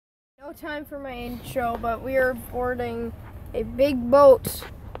No time for my intro, but we are boarding a big boat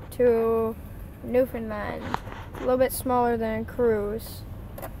to Newfoundland. A little bit smaller than a cruise.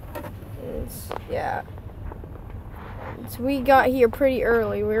 We got here pretty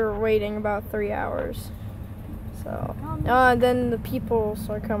early. We were waiting about 3 hours. So, then the people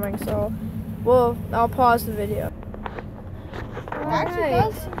start coming. So, I'll pause the video.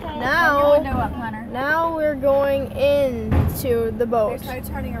 Alright, now we're going into the boat. There's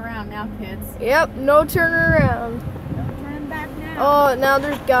no turning around now, kids. Yep, no turning around. No turning back now. Oh, now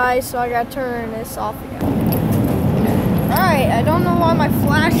there's guys, so I gotta turn this off again. Alright, I don't know why my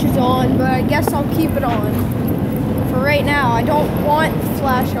flash is on, but I guess I'll keep it on. For right now, I don't want the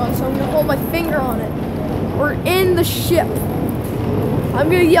flash on, so I'm gonna hold my finger on it. We're in the ship. I'm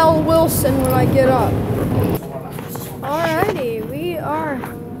gonna yell Wilson when I get up. Alrighty, we are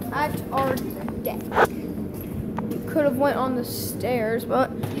at our deck. We could have went on the stairs,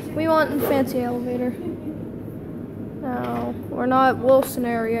 but we went in the fancy elevator. No, we're not at Wilson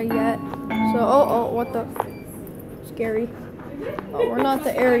area yet. So, what the? Scary. Oh, we're not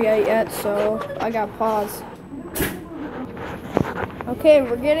the area yet, so I got pause. Okay,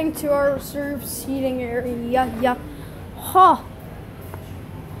 we're getting to our reserved seating area. Yeah. Ha.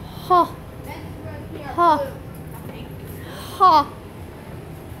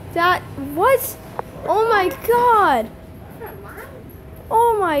 That, what? Oh my god.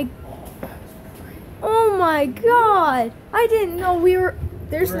 Oh my god. I didn't know we were,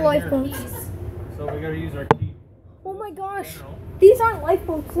 there's the lifeboats. So we gotta use our key. Oh my gosh. These aren't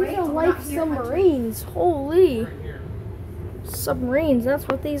lifeboats, these are life submarines. Holy. Submarines, that's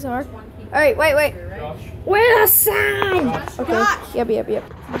what these are. Alright, wait. Where's the sign? Okay, yep. Whenever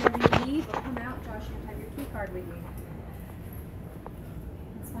you leave or come out, Josh, you have your key card with you.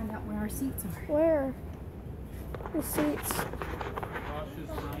 Let's find out where our seats are. Where? The seats. Josh is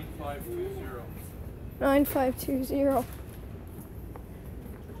 9520. 9520.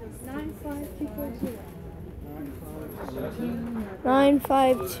 95240.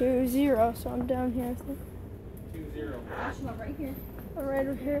 9520, so I'm down here, I think. 20. Josh, I'm right here. I'm right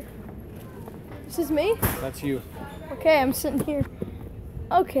over here. This is me? That's you. Okay, I'm sitting here.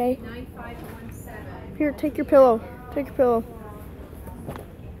 Okay. 9517. Here, take your pillow. Take your pillow.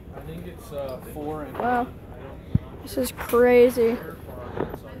 I think it's 4 and Wow. This is crazy.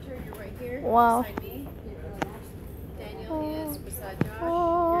 Hunter, you're right here. Wow. Beside me. Daniel is beside Josh.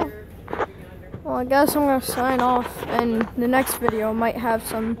 Oh. You're under. Well, I guess I'm going to sign off, and the next video might have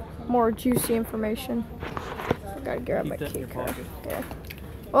some more juicy information. I gotta grab my key card. Okay.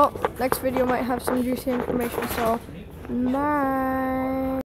 Well, next video might have some juicy information, so bye.